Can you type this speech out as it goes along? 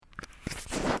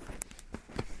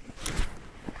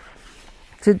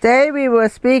Today we were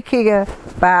speaking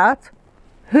about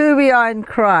who we are in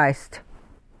Christ.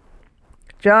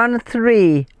 John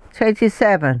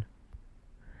 3:27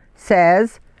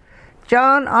 says,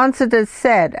 John answered and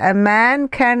said, a man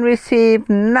can receive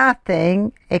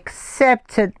nothing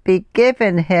except it be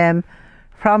given him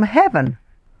from heaven.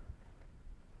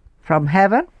 From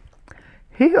heaven?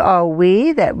 Who are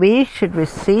we that we should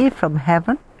receive from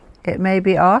heaven? It may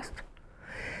be asked.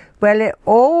 Well, it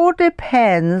all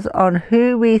depends on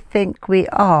who we think we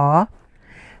are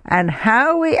and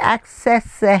how we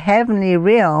access the heavenly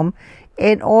realm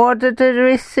in order to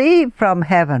receive from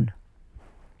heaven.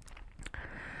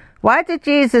 Why did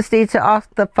Jesus need to ask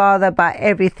the Father about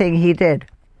everything he did?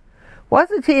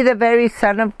 Wasn't he the very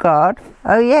Son of God?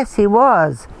 Oh yes, he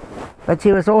was, but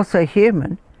he was also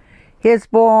human. He was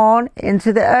born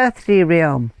into the earthly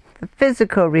realm, the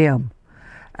physical realm.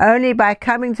 Only by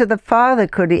coming to the Father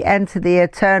could he enter the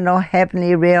eternal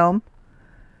heavenly realm,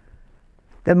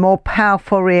 the more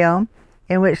powerful realm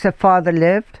in which the Father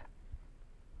lived.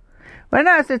 When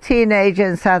I was a teenager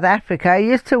in South Africa, I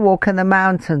used to walk in the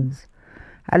mountains.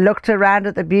 I looked around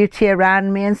at the beauty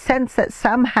around me and sensed that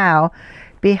somehow,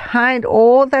 behind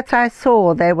all that I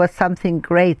saw, there was something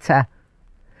greater.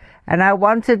 And I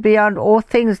wanted beyond all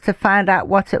things to find out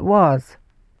what it was.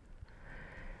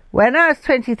 When I was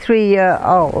 23 years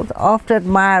old, after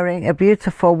admiring a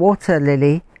beautiful water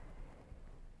lily,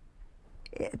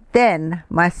 then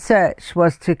my search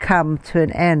was to come to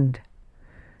an end.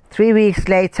 3 weeks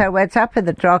later, I went up in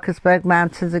the Drakensberg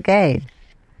Mountains again,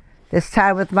 this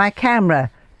time with my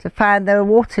camera, to find the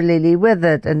water lily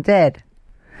withered and dead.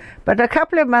 But a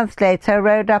couple of months later, I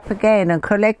rode up again and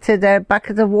collected a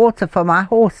bucket of water for my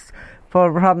horse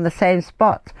from the same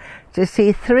spot, to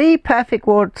see 3 perfect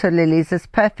water lilies as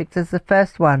perfect as the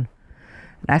first one.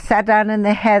 And I sat down in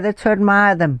the heather to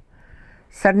admire them.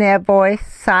 Suddenly a voice,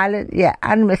 silent yet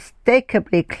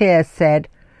unmistakably clear, said,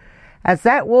 as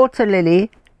that water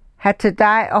lily had to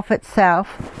die of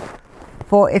itself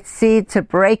for its seed to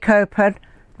break open,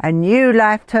 a new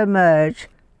life to emerge,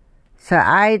 so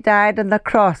I died on the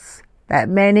cross that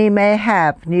many may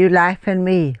have new life in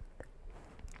me.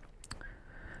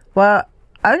 Well,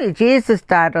 only Jesus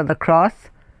died on the cross.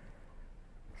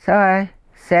 So I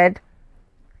said,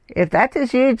 if that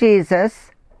is you,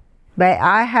 Jesus, may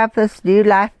I have this new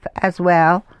life as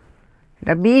well. And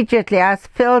immediately I was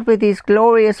filled with his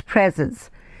glorious presence,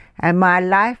 and my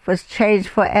life was changed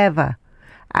forever.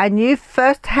 I knew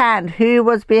firsthand who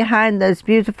was behind those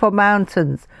beautiful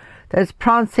mountains, those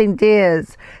prancing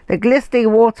deers, the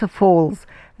glistening waterfalls,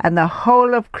 and the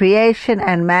whole of creation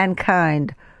and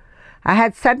mankind. I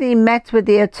had suddenly met with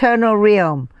the eternal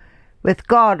realm, with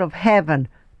God of heaven,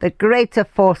 the greater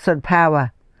force and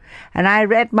power. And I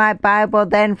read my Bible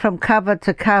then from cover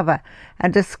to cover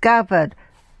and discovered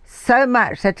so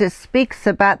much that it speaks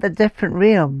about the different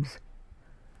realms.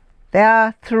 There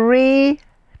are 3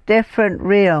 different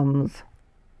realms.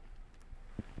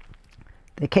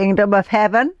 The kingdom of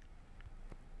heaven,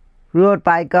 ruled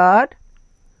by God,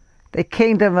 the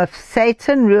kingdom of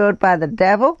Satan, ruled by the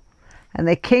devil, and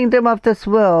the kingdom of this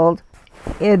world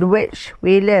in which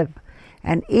we live,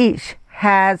 and each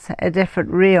has a different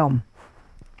realm.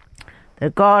 The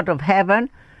God of heaven,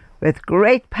 with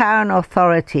great power and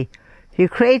authority, who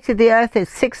created the earth in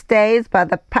 6 days by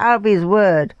the power of his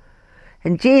word,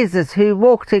 and Jesus, who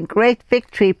walked in great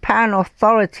victory, power and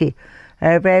authority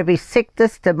over every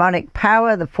sickness, demonic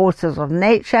power, the forces of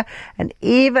nature, and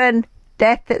even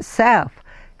death itself.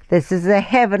 This is the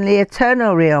heavenly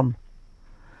eternal realm.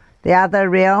 The other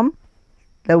realm,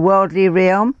 the worldly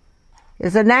realm,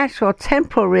 is a natural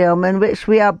temporal realm in which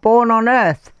we are born on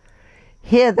earth.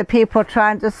 Here the people try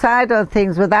and decide on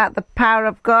things without the power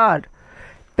of God,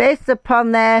 based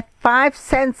upon their 5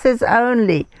 senses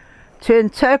only, to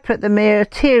interpret the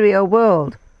material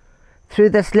world. Through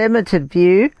this limited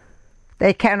view,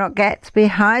 they cannot get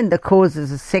behind the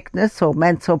causes of sickness or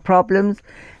mental problems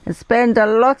and spend a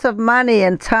lot of money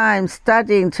and time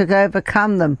studying to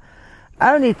overcome them,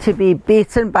 only to be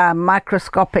beaten by a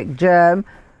microscopic germ,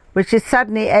 which is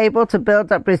suddenly able to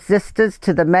build up resistance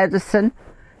to the medicine,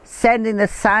 sending the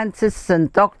scientists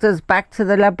and doctors back to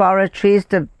the laboratories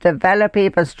to develop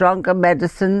even stronger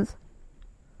medicines.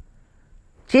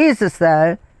 Jesus,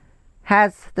 though,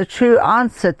 has the true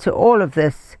answer to all of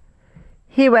this.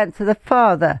 He went to the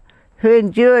Father, who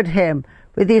endured him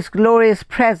with his glorious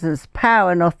presence,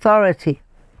 power and authority,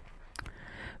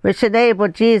 which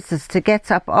enabled Jesus to get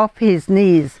up off his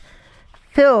knees,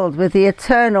 filled with the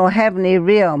eternal heavenly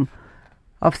realm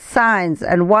of signs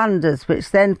and wonders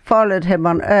which then followed him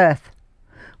on earth.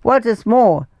 What is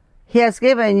more, he has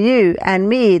given you and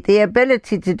me the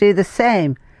ability to do the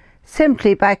same,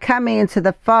 simply by coming into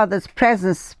the Father's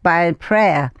presence by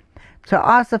prayer, to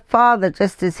ask the Father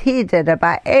just as he did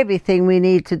about everything we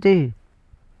need to do.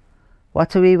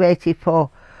 What are we waiting for?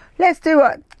 Let's do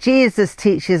what Jesus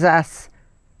teaches us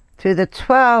through the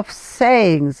 12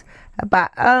 sayings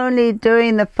about only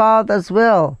doing the Father's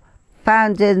will,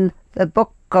 found in the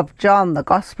book of John, the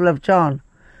Gospel of John.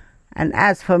 And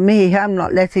as for me, I'm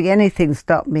not letting anything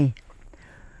stop me.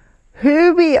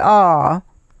 Who we are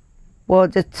will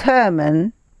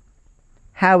determine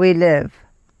how we live,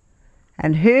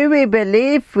 and who we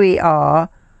believe we are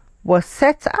will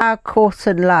set our course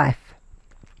in life.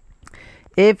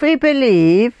 If we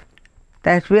believe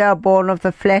that we are born of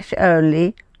the flesh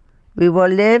only, we will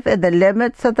live in the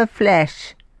limits of the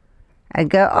flesh and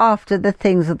go after the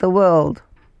things of the world.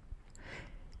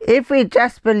 If we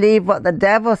just believe what the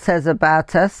devil says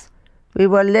about us, we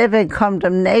will live in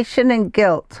condemnation and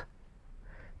guilt.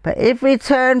 But if we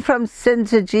turn from sin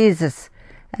to Jesus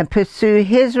and pursue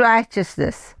his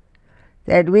righteousness,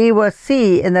 then we will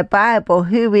see in the Bible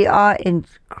who we are in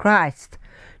Christ,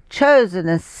 chosen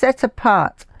and set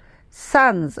apart,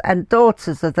 sons and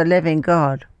daughters of the living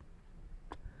God.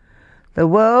 The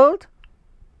world,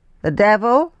 the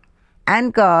devil,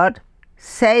 and God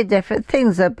say different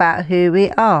things about who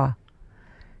we are.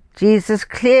 Jesus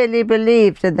clearly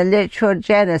believed in the literal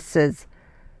Genesis,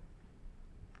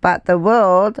 but the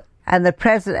world and the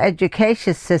present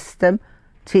education system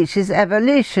teaches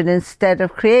evolution instead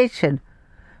of creation,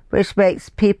 which makes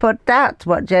people doubt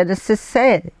what Genesis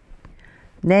said,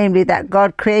 namely that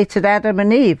God created Adam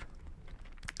and Eve.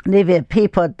 And if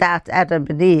people doubt Adam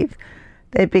and Eve,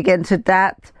 they begin to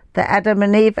doubt that Adam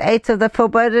and Eve ate of the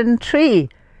forbidden tree,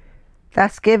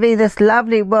 thus giving this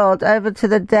lovely world over to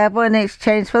the devil in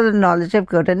exchange for the knowledge of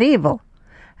good and evil.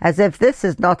 As if this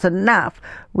is not enough,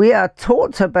 we are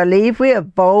taught to believe we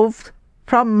evolved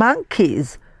from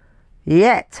monkeys.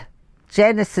 Yet,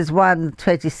 Genesis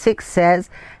 1:26 says,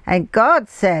 "And God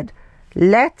said,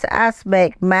 let us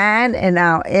make man in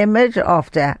our image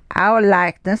after our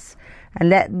likeness, and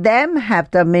let them have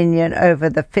dominion over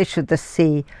the fish of the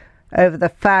sea, over the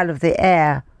fowl of the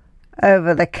air,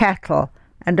 over the cattle,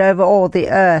 and over all the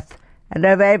earth, and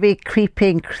over every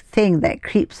creeping thing that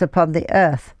creeps upon the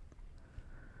earth."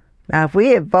 Now, if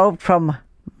we evolved from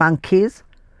monkeys,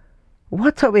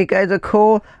 what are we going to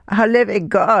call our living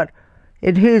God,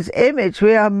 in whose image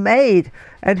we are made,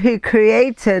 and who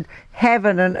created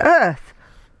heaven and earth?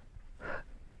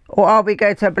 Or are we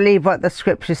going to believe what the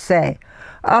scriptures say?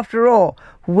 After all,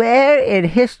 where in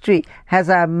history has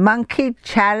a monkey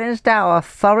challenged our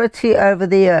authority over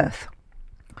the earth,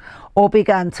 or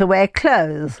begun to wear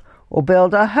clothes, or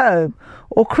build a home,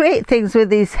 or create things with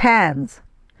his hands?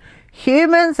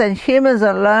 Humans and humans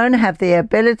alone have the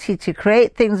ability to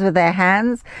create things with their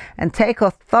hands and take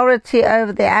authority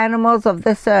over the animals of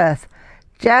this earth.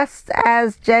 Just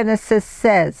as Genesis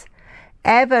says,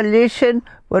 evolution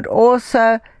would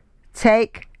also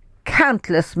take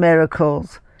countless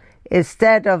miracles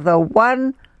instead of the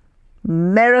one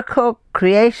miracle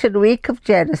creation week of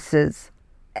Genesis,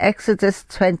 Exodus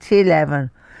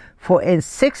 20:11. For in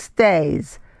 6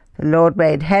 days the Lord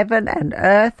made heaven and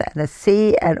earth and the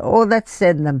sea and all that's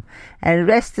in them, and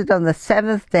rested on the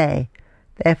seventh day.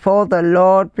 Therefore the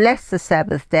Lord blessed the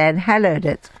Sabbath day and hallowed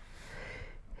it.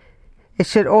 It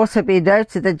should also be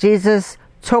noted that Jesus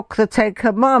took the 10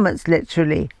 Commandments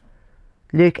literally.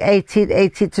 Luke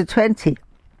 18:18-20.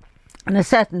 And a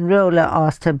certain ruler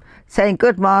asked him, saying,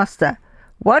 "Good master,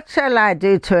 what shall I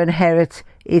do to inherit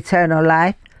eternal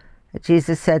life?" And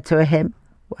Jesus said to him,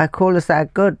 "Why callest thou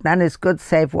good? None is good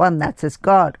save one, that is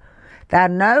God. Thou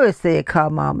knowest the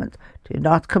commandment. Do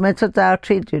not commit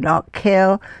adultery, do not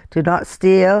kill, do not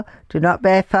steal, do not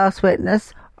bear false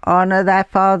witness, honor thy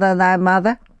father and thy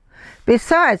mother."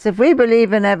 Besides, if we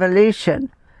believe in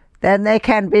evolution, then there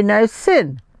can be no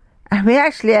sin. And we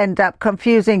actually end up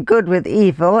confusing good with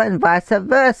evil and vice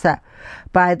versa.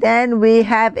 By then we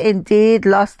have indeed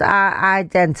lost our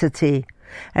identity.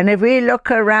 And if we look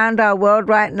around our world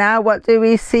right now, what do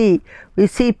we see? We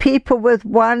see people with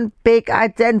one big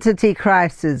identity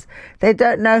crisis. They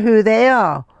don't know who they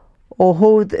are, or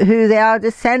who they are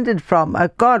descended from, a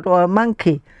god or a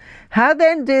monkey. How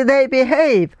then do they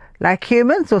behave? Like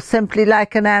humans, or simply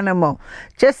like an animal,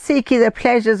 just seeking the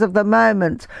pleasures of the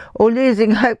moment, or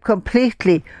losing hope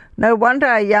completely? No wonder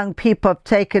our young people have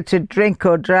taken to drink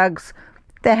or drugs.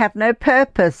 They have no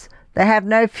purpose, they have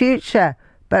no future,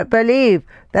 but believe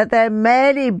that they're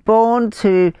merely born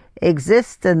to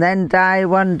exist and then die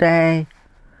one day.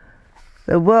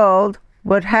 The world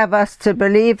would have us to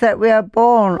believe that we are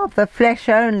born of the flesh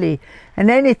only,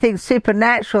 and anything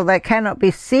supernatural that cannot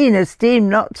be seen is deemed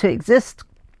not to exist.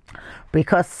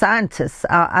 because scientists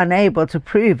are unable to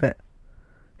prove it.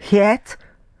 Yet,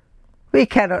 we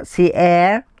cannot see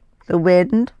air, the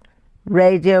wind,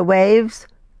 radio waves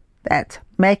that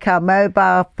make our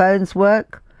mobile phones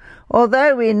work,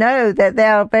 although we know that they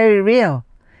are very real.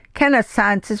 Can a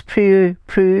scientist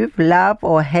prove love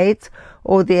or hate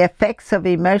or the effects of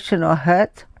emotion or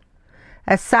hurt?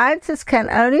 A scientist can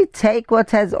only take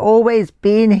what has always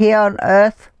been here on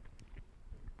Earth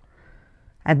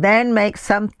and then make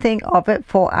something of it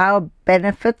for our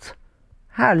benefit.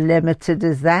 How limited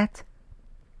is that?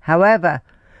 However,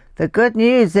 the good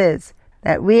news is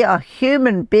that we are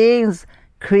human beings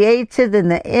created in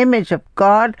the image of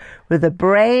God with a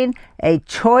brain, a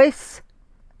choice,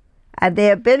 and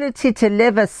the ability to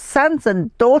live as sons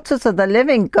and daughters of the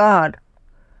living God.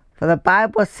 For the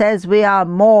Bible says we are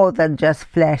more than just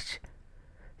flesh.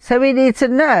 So we need to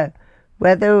know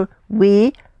whether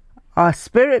we are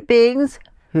spirit beings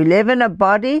who live in a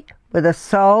body with a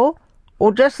soul,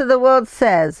 or just as the world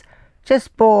says,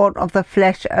 just born of the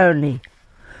flesh only.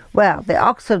 Well, the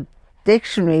Oxford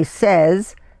Dictionary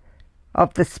says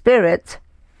of the spirit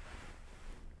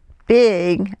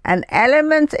being an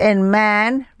element in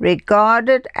man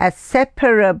regarded as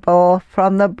separable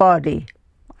from the body.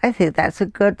 I think that's a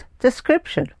good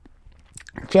description.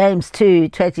 James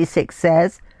 2:26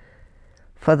 says,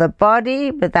 "For the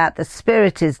body without the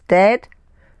spirit is dead,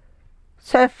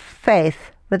 so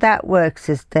faith without works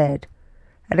is dead."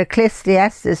 And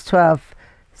Ecclesiastes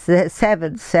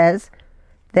 12:7 says,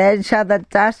 "Then shall the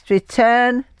dust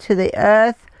return to the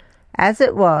earth as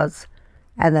it was,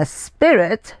 and the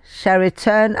spirit shall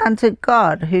return unto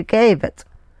God who gave it."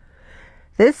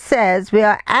 This says we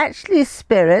are actually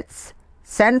spirits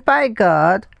sent by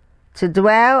God to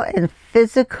dwell in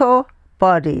physical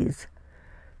bodies.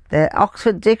 The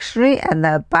Oxford Dictionary and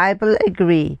the Bible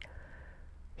agree.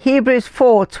 Hebrews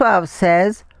 4:12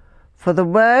 says, "For the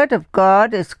word of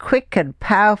God is quick and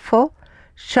powerful,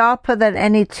 sharper than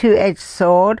any two-edged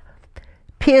sword,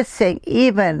 piercing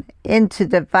even into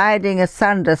dividing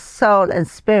asunder soul and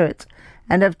spirit,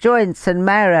 and of joints and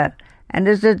marrow, and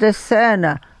is a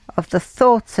discerner of the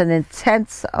thoughts and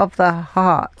intents of the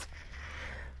heart."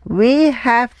 We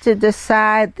have to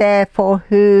decide, therefore,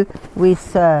 who we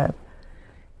serve,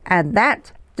 and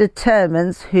that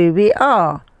determines who we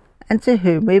are and to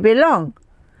whom we belong.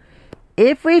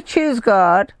 If we choose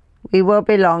God, we will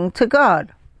belong to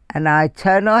God, and our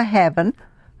eternal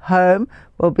home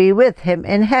will be with him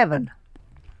in heaven.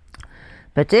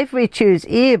 But if we choose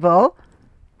evil,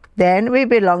 then we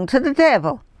belong to the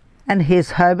devil, and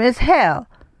his home is hell.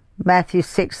 Matthew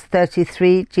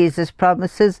 6:33, Jesus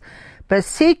promises, "But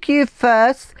seek you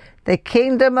first the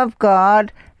kingdom of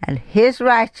God and his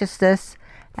righteousness,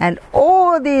 and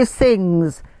all these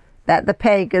things that the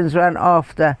pagans run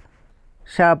after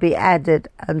shall be added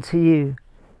unto you."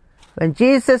 When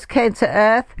Jesus came to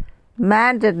earth,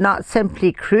 man did not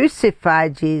simply crucify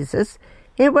Jesus,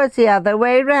 it was the other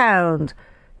way round.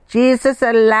 Jesus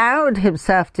allowed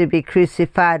himself to be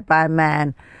crucified by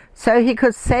man so he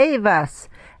could save us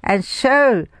and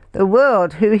show the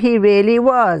world who he really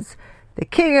was, the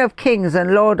King of Kings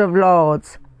and Lord of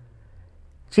Lords.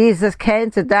 Jesus came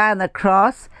to die on the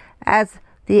cross as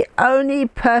the only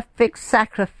perfect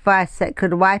sacrifice that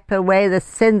could wipe away the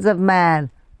sins of man,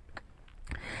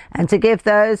 and to give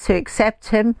those who accept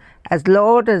him as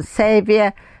Lord and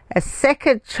Saviour a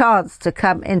second chance to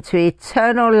come into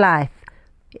eternal life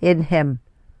in him.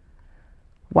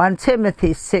 1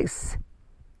 Timothy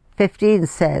 6:15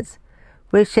 says,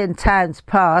 "Which in times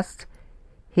past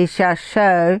he shall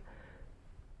show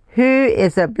who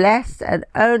is a blessed and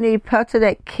only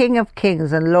potent King of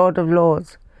Kings and Lord of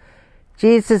Lords."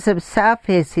 Jesus himself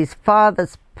is his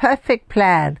Father's perfect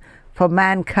plan for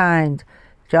mankind.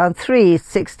 John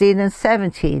 3:16 and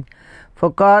 17. "For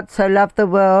God so loved the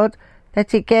world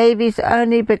that he gave his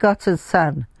only begotten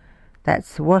Son, that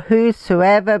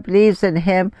whosoever believes in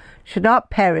him should not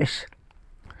perish,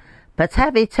 but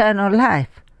have eternal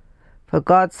life. For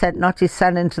God sent not his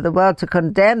Son into the world to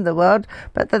condemn the world,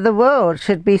 but that the world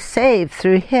should be saved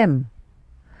through him."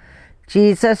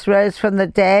 Jesus rose from the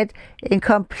dead in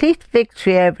complete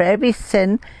victory over every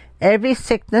sin, every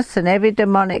sickness, and every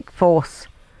demonic force.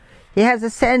 He has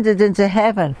ascended into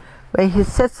heaven, where he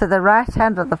sits at the right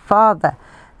hand of the Father,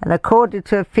 and according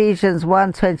to Ephesians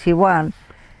 1:21,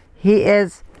 he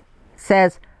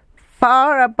says,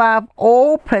 "far above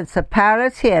all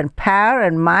principality and power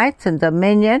and might and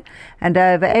dominion, and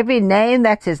over every name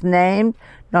that is named,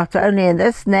 not only in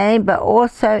this name, but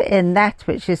also in that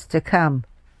which is to come."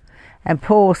 And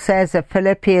Paul says in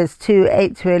Philippians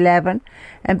 2:8-11,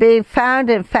 "And being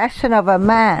found in fashion of a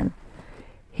man,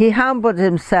 he humbled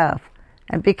himself,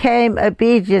 and became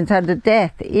obedient unto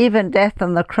death, even death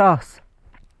on the cross.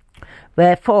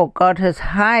 Wherefore God has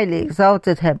highly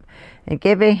exalted him, and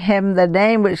giving him the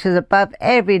name which is above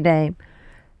every name,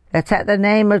 that at the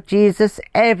name of Jesus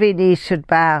every knee should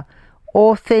bow,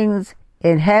 all things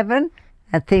in heaven,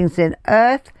 and things in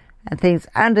earth, and things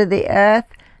under the earth,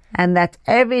 and that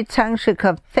every tongue should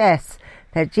confess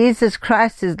that Jesus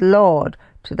Christ is Lord,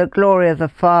 to the glory of the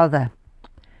Father.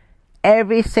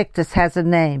 Every sickness has a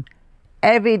name,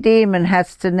 every demon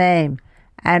has a name,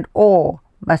 and all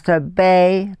must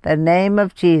obey the name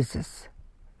of Jesus.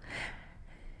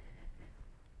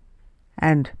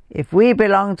 And if we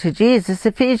belong to Jesus,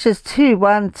 Ephesians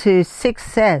 2:1-6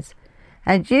 says,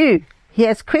 And you he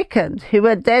has quickened, who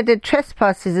were dead in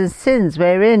trespasses and sins,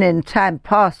 wherein in time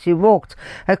past you walked,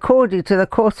 according to the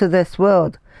course of this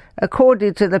world,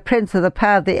 according to the prince of the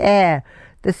power of the air,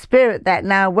 the spirit that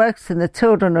now works in the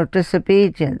children of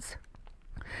disobedience,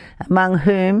 among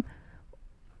whom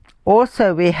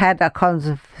also we had our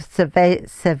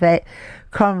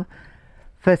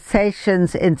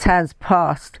conversations in times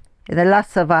past, in the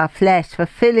lusts of our flesh,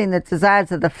 fulfilling the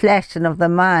desires of the flesh and of the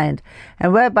mind,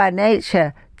 and were by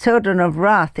nature children of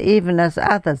wrath, even as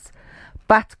others.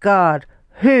 But God,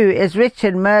 who is rich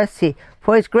in mercy,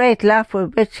 for his great love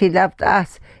with which he loved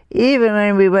us, even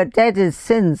when we were dead in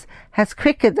sins, has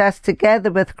quickened us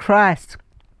together with Christ.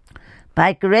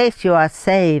 By grace you are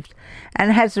saved,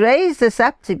 and has raised us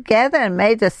up together and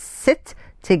made us sit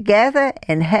together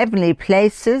in heavenly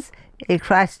places in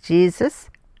Christ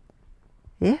Jesus.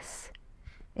 Yes,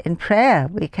 in prayer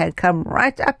we can come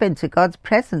right up into God's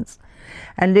presence.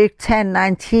 And Luke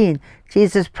 10:19,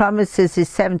 Jesus promises his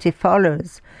 70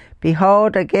 followers,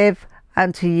 Behold, I give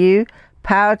unto you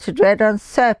power to tread on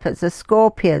serpents and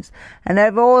scorpions, and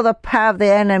over all the power of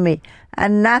the enemy,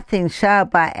 and nothing shall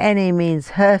by any means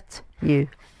hurt you.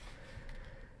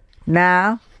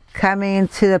 Now, coming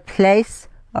into the place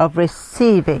of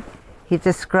receiving, he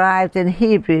described in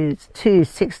Hebrews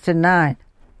 2:6-9.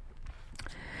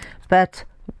 But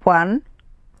one,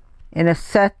 in a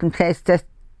certain place,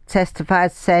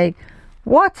 testifies, saying,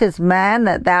 What is man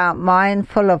that thou art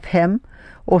mindful of him,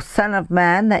 or son of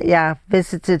man that thou hast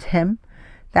visited him?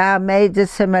 Thou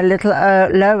madest him a little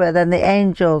lower than the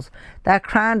angels. Thou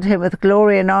crowned him with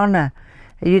glory and honour.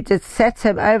 You did set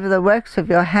him over the works of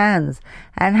your hands,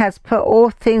 and hast put all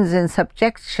things in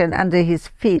subjection under his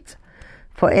feet.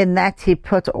 For in that he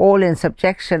put all in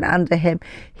subjection under him,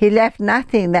 he left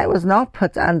nothing that was not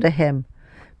put under him.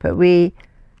 But we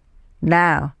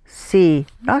now see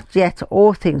not yet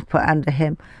all things put under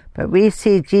him, but we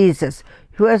see Jesus,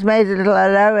 who was made a little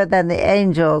lower than the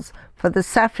angels for the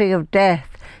suffering of death,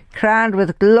 crowned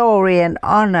with glory and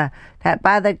honour, that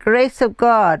by the grace of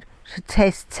God should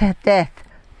taste death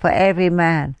for every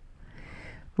man.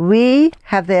 We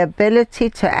have the ability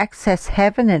to access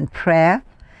heaven in prayer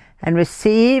and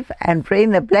receive and bring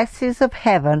the blessings of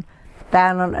heaven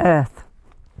down on earth.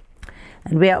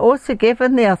 And we are also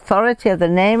given the authority of the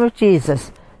name of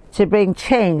Jesus to bring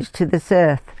change to this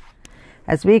earth.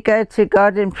 As we go to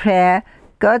God in prayer,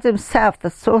 God himself,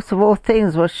 the source of all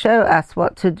things, will show us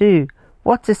what to do,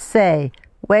 what to say,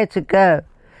 where to go.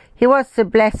 He wants to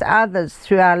bless others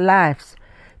through our lives.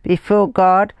 Before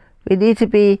God, we need to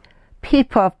be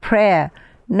people of prayer,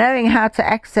 knowing how to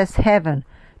access heaven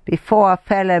before our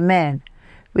fellow men.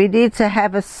 We need to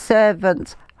have a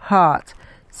servant heart,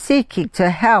 seeking to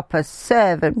help us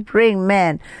serve and bring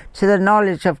men to the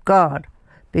knowledge of God.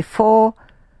 Before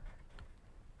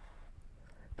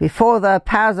the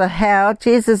powers of hell,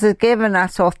 Jesus has given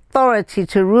us authority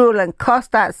to rule and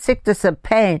cast out sickness and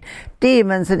pain,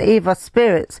 demons and evil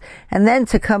spirits, and then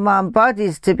to command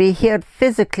bodies to be healed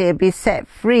physically and be set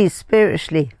free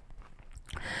spiritually.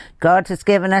 God has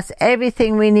given us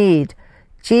everything we need.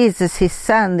 Jesus, his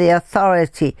Son, the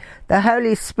authority, the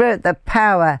Holy Spirit, the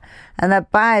power, and the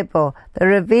Bible, the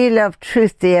revealer of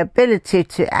truth, the ability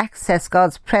to access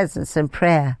God's presence in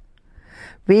prayer.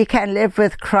 We can live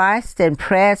with Christ in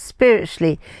prayer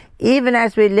spiritually, even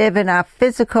as we live in our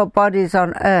physical bodies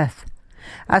on earth.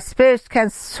 Our spirits can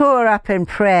soar up in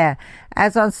prayer,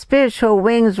 as on spiritual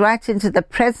wings, right into the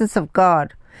presence of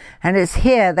God. And it's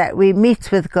here that we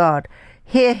meet with God,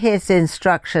 hear his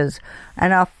instructions,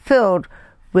 and are filled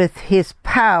with his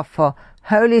powerful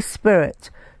Holy Spirit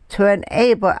to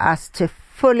enable us to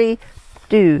fully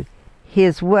do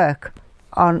his work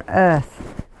on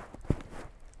earth.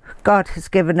 God has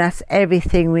given us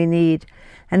everything we need.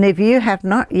 And if you have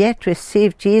not yet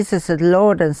received Jesus as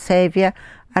Lord and Saviour,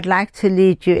 I'd like to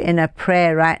lead you in a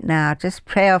prayer right now. Just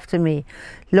pray after me.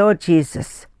 Lord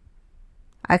Jesus,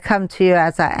 I come to you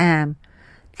as I am.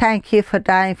 Thank you for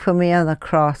dying for me on the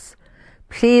cross.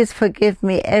 Please forgive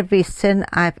me every sin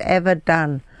I've ever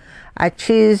done. I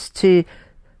choose to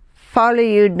follow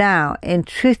you now in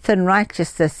truth and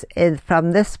righteousness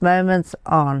from this moment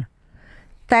on.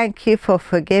 Thank you for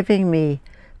forgiving me.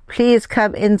 Please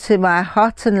come into my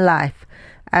heart and life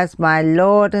as my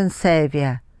Lord and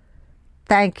Saviour.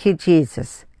 Thank you,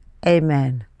 Jesus.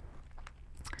 Amen.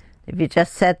 If you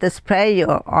just said this prayer, you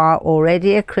are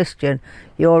already a Christian.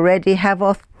 You already have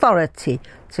authority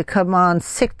to command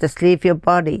sickness leave your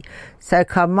body. So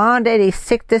command any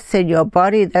sickness in your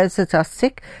body. Those that are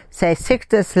sick, say,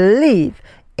 sickness leave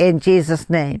in Jesus'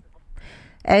 name.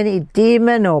 Any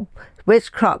demon or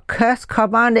witchcraft curse,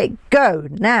 command it go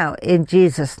now in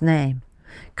Jesus' name.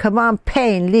 Command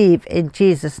pain leave in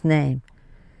Jesus' name.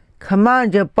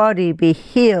 Command your body be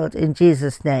healed in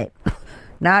Jesus' name.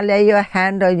 Now lay your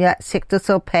hand on your sickness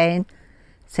or pain.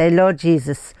 Say, Lord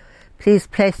Jesus, please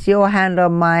place your hand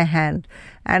on my hand,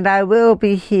 and I will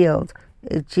be healed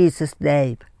in Jesus'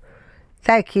 name.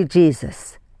 Thank you,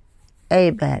 Jesus.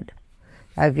 Amen.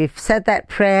 Now, if you've said that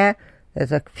prayer,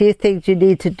 there's a few things you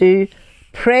need to do.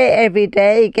 Pray every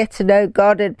day. Get to know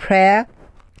God in prayer.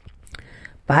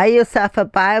 Buy yourself a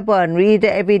Bible and read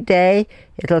it every day.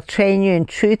 It'll train you in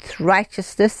truth,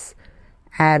 righteousness,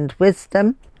 and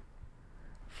wisdom.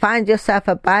 Find yourself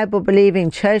a Bible-believing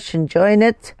church and join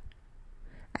it.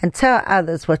 And tell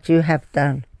others what you have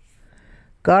done.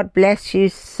 God bless you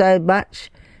so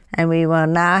much. And we will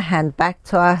now hand back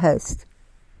to our host.